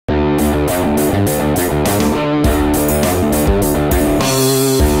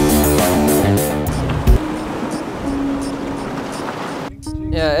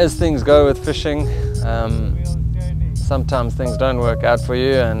as things go with fishing, sometimes things don't work out for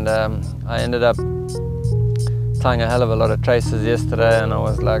you, and I ended up tying a hell of a lot of traces yesterday, and I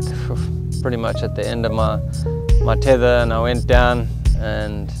was like pretty much at the end of my tether, and I went down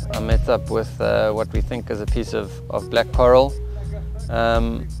and I met up with what we think is a piece of black coral.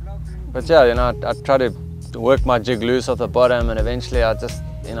 But yeah, you know, I tried to work my jig loose off the bottom, and eventually I just,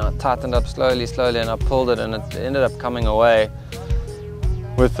 you know, tightened up slowly, and I pulled it, and it ended up coming away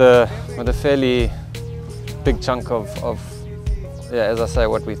with a fairly big chunk of yeah, as I say,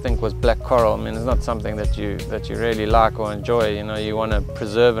 what we think was black coral. I mean, it's not something that you really like or enjoy. You know, you want to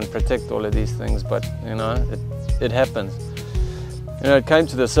preserve and protect all of these things, but you know, it happens. You know, it came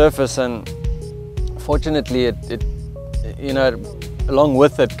to the surface, and fortunately, it you know, along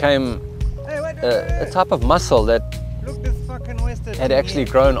with it came a type of mussel that had actually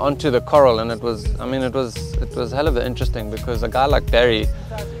grown onto the coral, and it was, I mean, it was hell of a interesting, because a guy like Barry,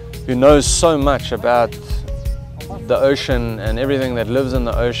 who knows so much about the ocean and everything that lives in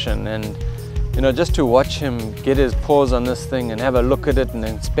the ocean, and you know, just to watch him get his paws on this thing and have a look at it and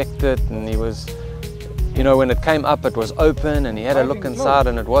inspect it, and he was, you know, when it came up, it was open, and he had a look inside,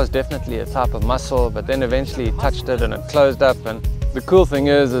 and it was definitely a type of mussel, but then eventually he touched it and it closed up. And the cool thing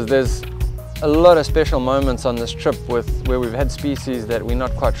is there's a lot of special moments on this trip where we've had species that we're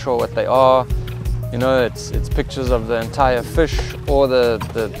not quite sure what they are. You know, it's pictures of the entire fish or the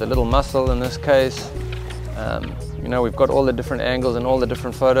little mussel in this case. You know, we've got all the different angles and all the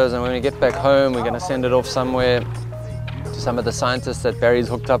different photos, and when we get back home, we're going to send it off somewhere to some of the scientists that Barry's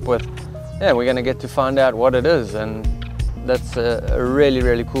hooked up with. Yeah, we're going to get to find out what it is, and that's a really,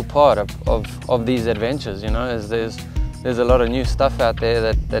 really cool part of these adventures. You know, is there's a lot of new stuff out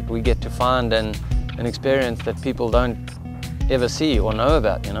there that we get to find and experience that people don't ever see or know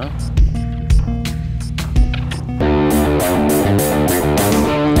about, you know.